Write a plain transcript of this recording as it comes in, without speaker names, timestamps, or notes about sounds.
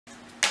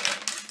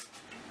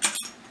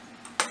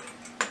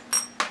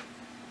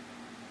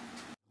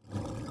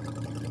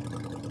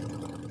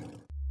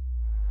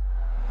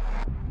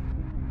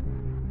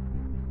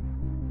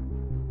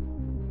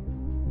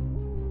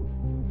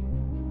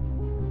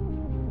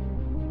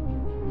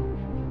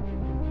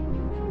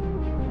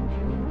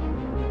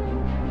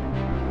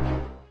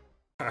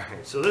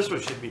Alright, so this one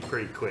should be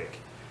pretty quick.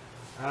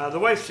 The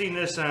wife's seen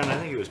this on, I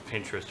think it was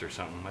Pinterest or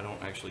something. I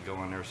don't actually go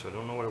on there, so I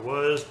don't know what it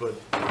was, but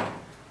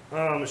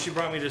she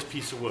brought me this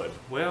piece of wood.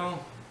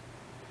 Well,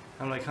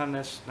 I'm like, hon,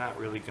 that's not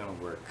really gonna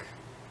work.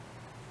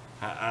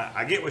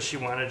 I get what she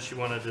wanted. She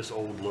wanted this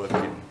old look,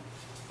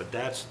 but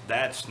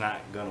that's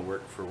not gonna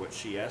work for what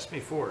she asked me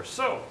for.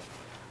 So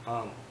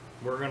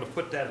we're gonna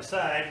put that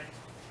aside.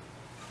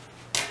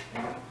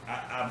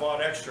 I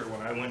bought extra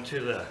when I went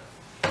to the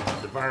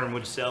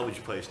barnwood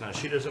salvage place. Now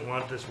she doesn't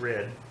want this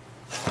red.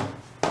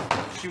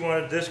 She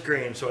wanted this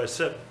grain, so I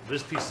set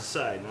this piece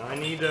aside. Now I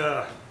need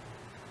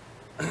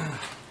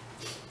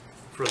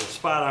for the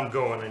spot I'm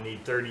going, I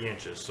need 30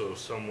 inches, so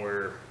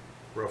somewhere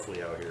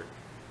roughly out here.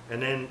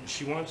 And then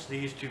she wants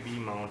these to be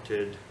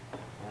mounted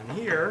on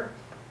here,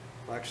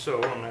 like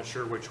so. I'm not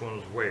sure which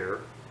one's where.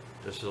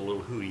 This is a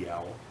little hootie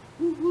owl.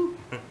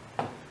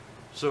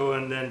 So,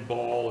 and then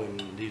ball,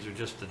 and these are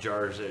just the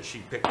jars that she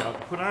picked out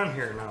to put on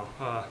here. Now,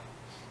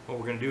 what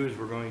we're going to do is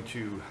we're going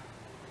to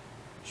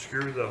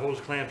screw the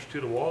hose clamps to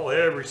the wall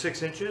every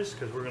 6 inches,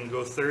 because we're going to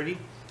go 30.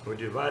 We'll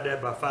divide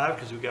that by 5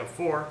 because we've got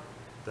 4.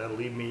 That'll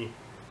leave me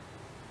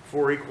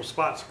 4 equal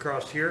spots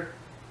across here,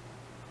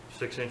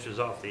 6 inches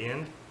off the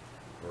end,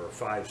 or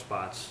 5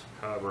 spots,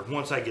 however,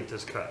 once I get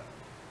this cut.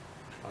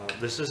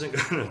 This isn't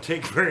going to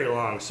take very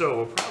long, so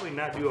we'll probably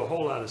not do a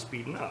whole lot of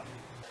speeding up.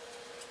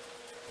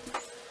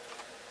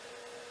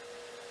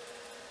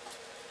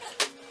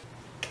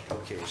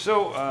 Okay,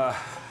 so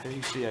as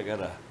you see, I got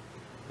a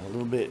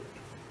little bit,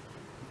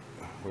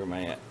 where am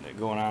I at,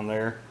 going on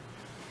there,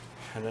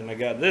 and then I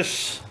got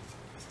this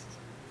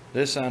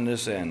on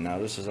this end. Now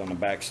this is on the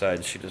back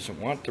side. She doesn't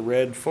want the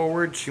red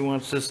forward, she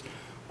wants this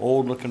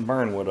old looking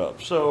burnwood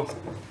up. So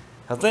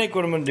I think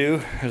what I'm going to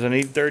do is I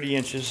need 30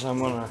 inches. I'm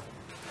going to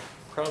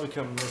probably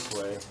come this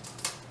way.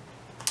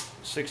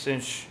 6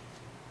 inch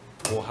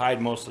will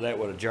hide most of that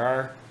with a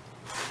jar.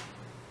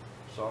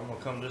 So I'm going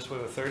to come this way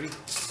with 30.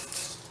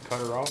 Cut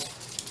her off.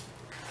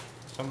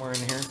 Somewhere in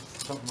here.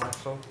 Something like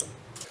so.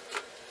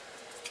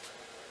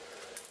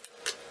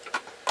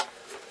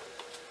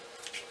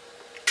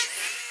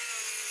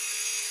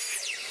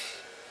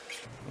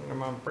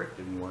 My brake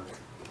didn't work.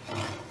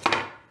 Let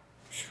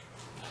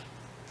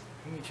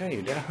me tell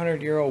you, that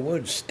 100-year-old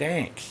wood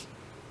stinks.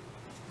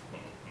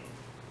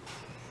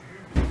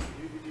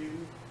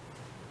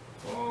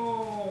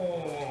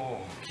 Oh,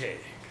 okay.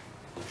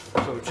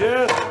 So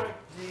just like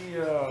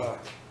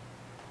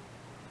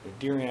the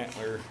deer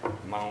antler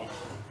mount,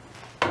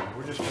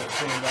 we're just going to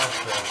sand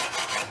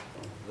off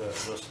the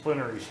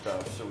splintery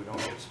stuff so we don't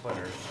get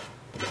splinters.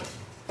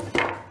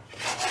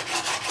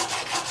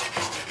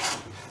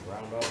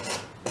 Round up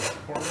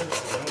corners,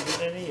 I don't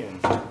get any, and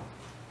I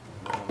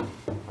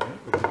think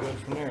we'll be good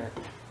from there.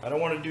 I don't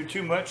want to do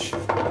too much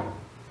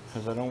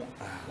because I don't.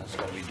 That's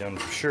got to be done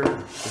for sure.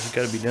 This has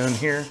got to be done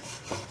here.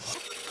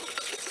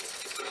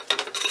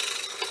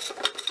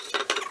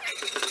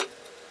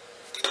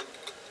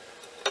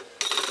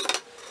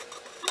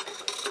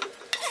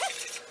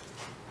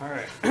 All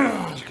right,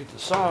 let's get the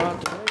saw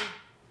out the way.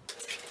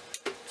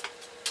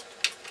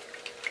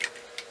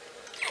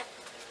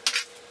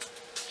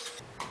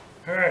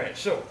 All right,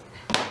 so.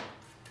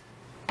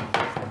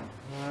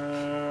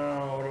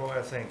 What do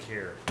I think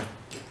here?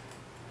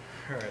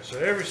 Alright, so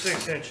every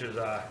 6 inches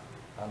I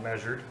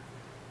measured.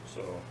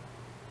 So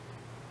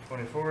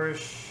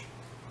 24-ish,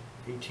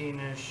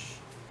 18-ish,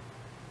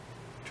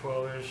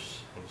 12-ish,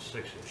 and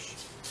 6-ish.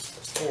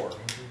 That's 4. 1, 2,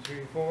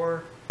 3,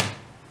 4.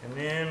 And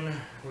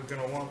then we're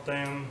going to want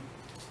them,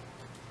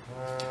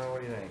 what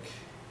do you think?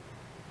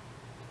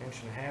 1.5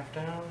 inches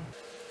down?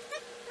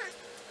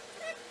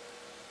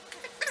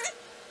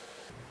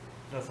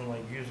 Nothing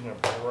like using a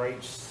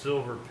bright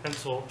silver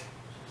pencil.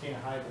 You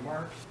can't hide the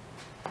marks.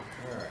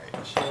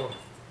 Alright, so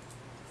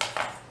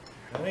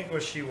I think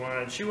what she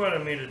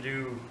wanted me to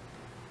do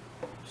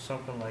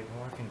something like,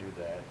 well, I can do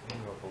that.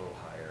 Move up a little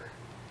higher.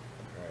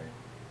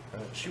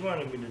 Alright. She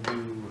wanted me to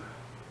do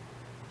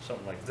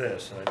something like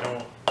this, and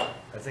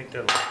I think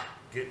that'll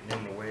get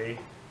in the way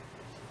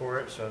for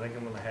it, so I think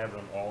I'm going to have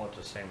them all at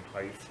the same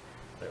height.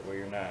 That way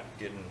you're not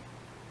getting,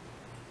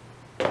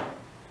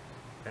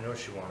 I know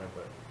she wanted,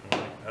 but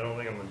I don't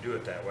think I'm going to do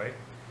it that way.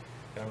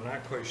 And I'm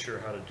not quite sure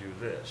how to do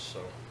this, so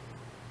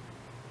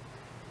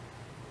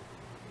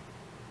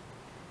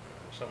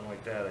something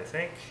like that, I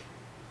think.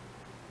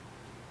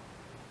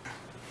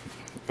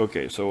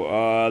 Okay,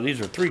 so these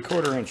are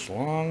 3/4 inch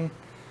long,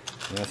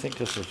 and I think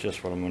this is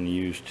just what I'm going to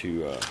use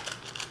to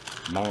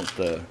mount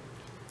the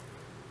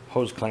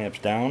hose clamps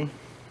down.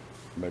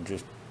 But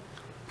just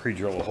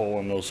pre-drill a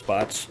hole in those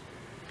spots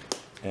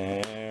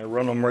and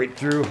run them right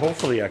through.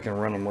 Hopefully I can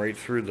run them right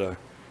through the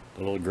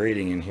little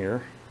grating in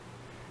here,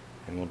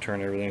 and we'll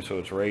turn everything so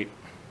it's right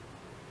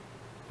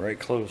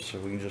close, so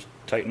we can just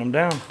tighten them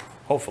down.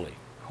 Hopefully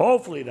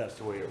that's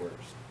the way it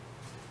works.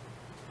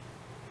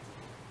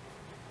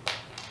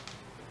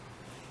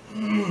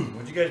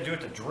 What'd you guys do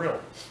with the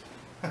drill?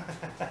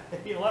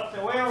 You left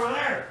it way over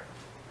there.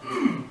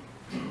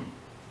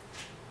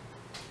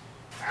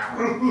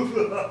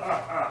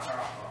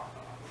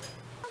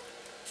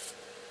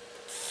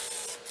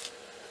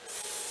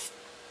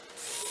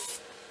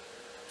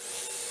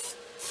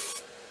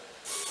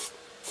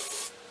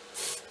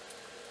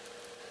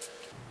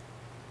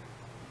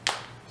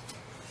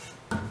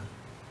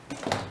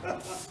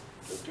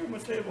 Just threw my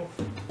table.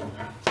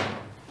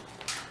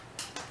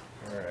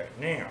 Alright,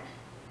 now,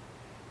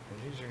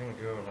 these are going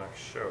to go like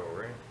so,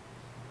 right?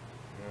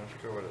 Now let's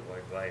go with it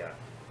like that.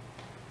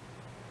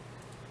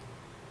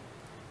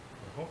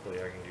 And hopefully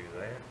I can do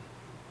that.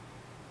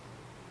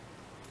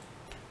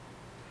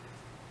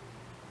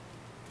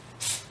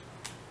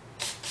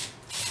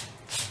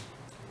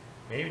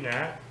 Maybe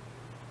not.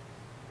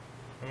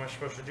 What am I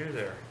supposed to do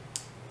there?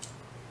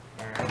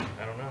 Alright,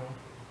 I don't know.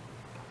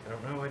 I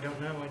don't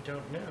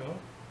know.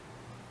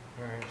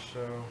 Alright,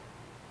 so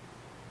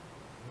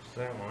what's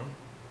that one?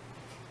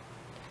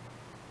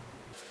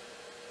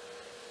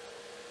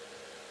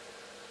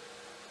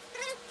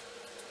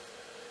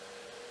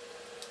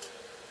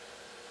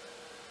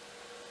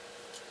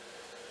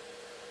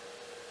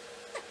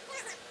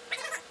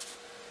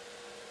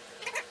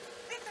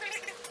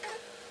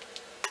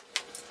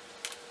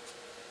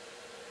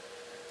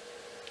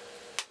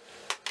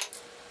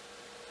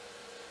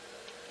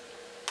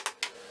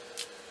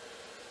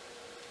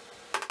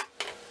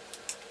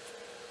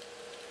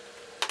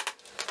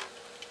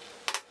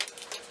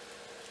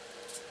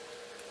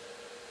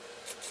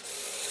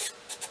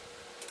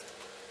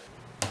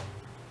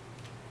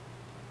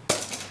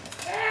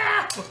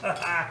 I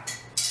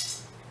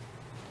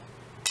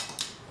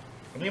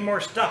need more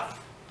stuff.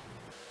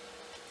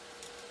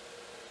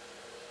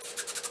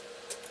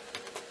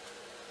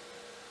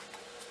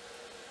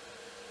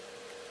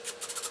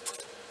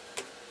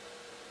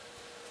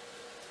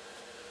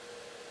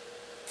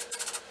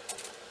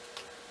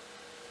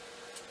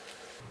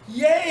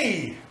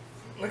 Yay!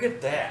 Look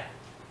at that.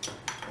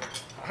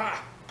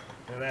 Aha!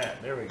 Look at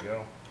that. There we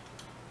go.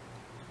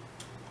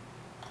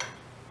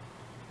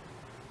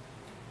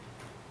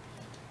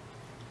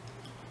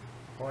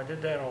 Well, I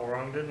did that all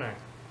wrong, didn't I?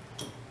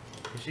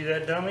 You see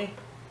that, dummy?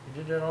 You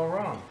did that all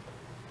wrong.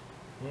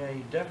 Yeah,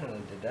 you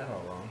definitely did that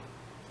all wrong.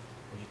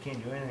 Because you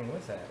can't do anything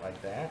with that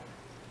like that.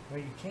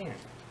 Well, you can't.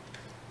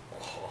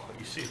 Oh,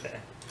 you see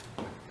that?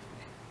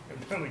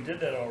 We did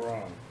that all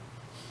wrong.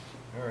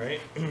 All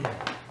right.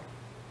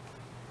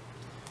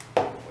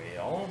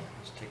 Well,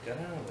 let's take that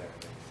out of there.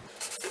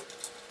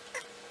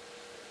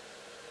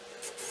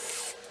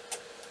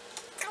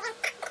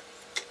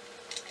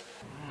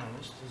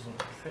 This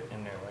doesn't fit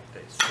in there like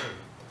they say.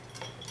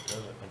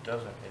 It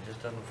doesn't. It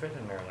just doesn't fit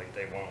in there like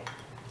they want.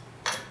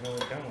 No,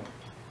 it don't.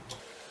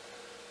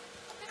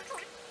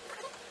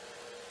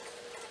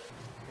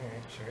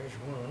 Alright, so here's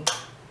one.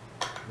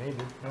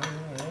 Maybe. No,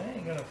 that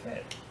ain't gonna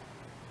fit.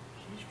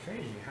 She's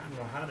crazy. I don't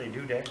know how they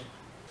do that.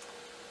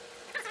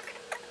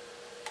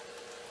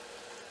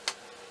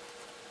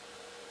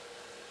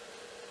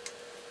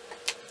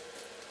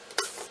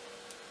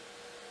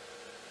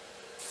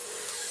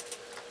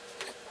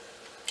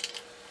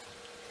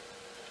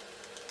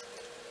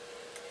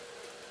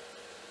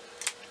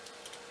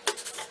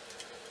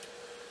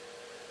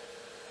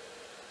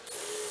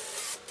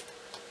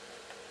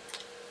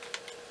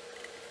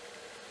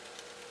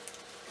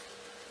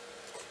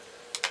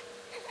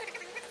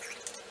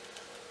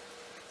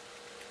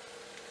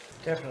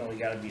 Definitely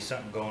got to be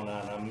something going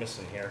on I'm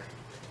missing here.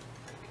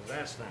 Because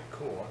that's not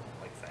cool. I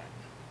don't like that.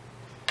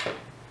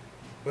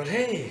 But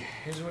hey,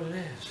 here's what it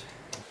is.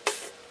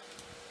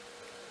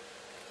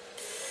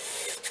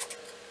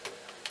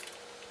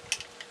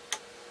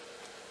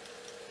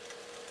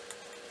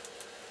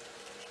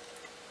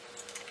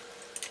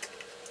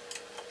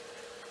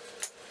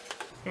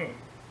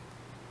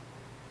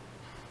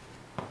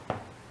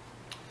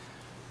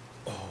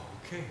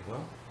 Okay,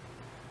 well,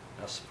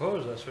 I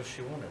suppose that's what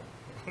she wanted.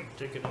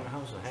 Take it in the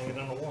house and hang it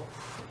on the wall.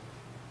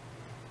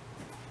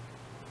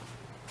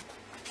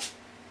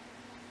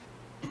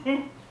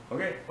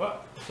 Okay,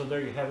 well, so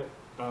there you have it.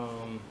 Yeah,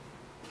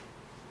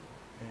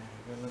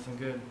 got nothing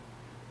good.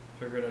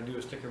 Figured I'd do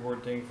a sticker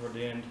board thing for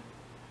the end.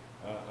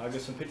 I'll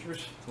get some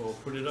pictures. We'll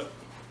put it up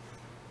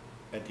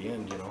at the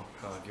end, you know.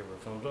 Give her a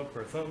thumbs up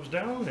or a thumbs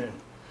down, and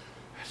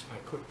that's my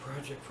quick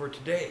project for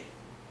today.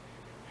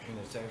 And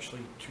it's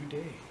actually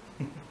today.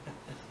 I'm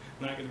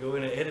not going to go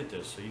in and edit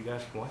this, so you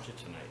guys can watch it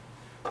tonight.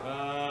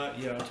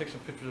 Yeah, I'll take some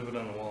pictures of it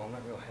on the wall. I'm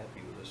not real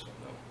happy with this one,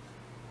 though.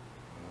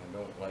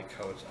 I don't like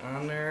how it's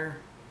on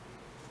there.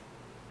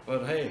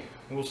 But hey,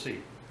 we'll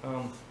see.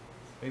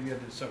 Maybe I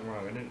did something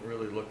wrong. I didn't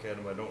really look at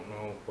them. I don't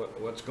know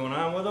what's going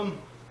on with them.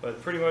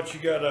 But pretty much you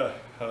got a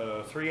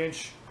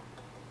 3-inch,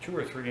 2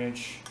 or 3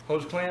 inch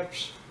hose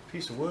clamps,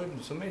 piece of wood,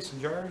 and some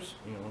mason jars.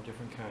 You know,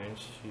 different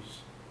kinds.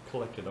 She's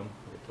collected them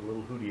with the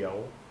little hootie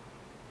owl.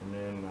 And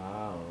then,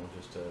 I don't know,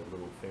 just a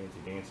little fancy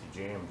dancy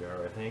jam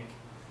jar, I think.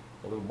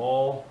 A little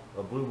ball,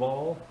 a blue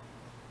ball.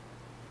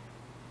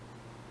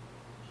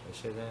 Did I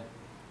say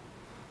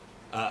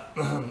that?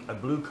 A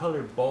blue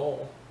colored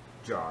ball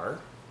jar.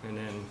 And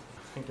then,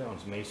 I think that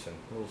one's mason,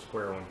 a little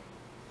square one.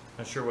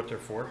 Not sure what they're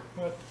for,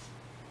 but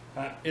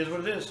is what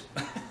it is.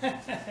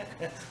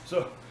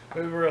 So,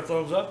 maybe we're a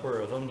thumbs up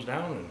or a thumbs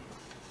down, and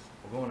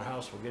we'll go in the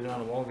house, we'll get it on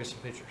the wall, get some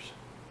pictures.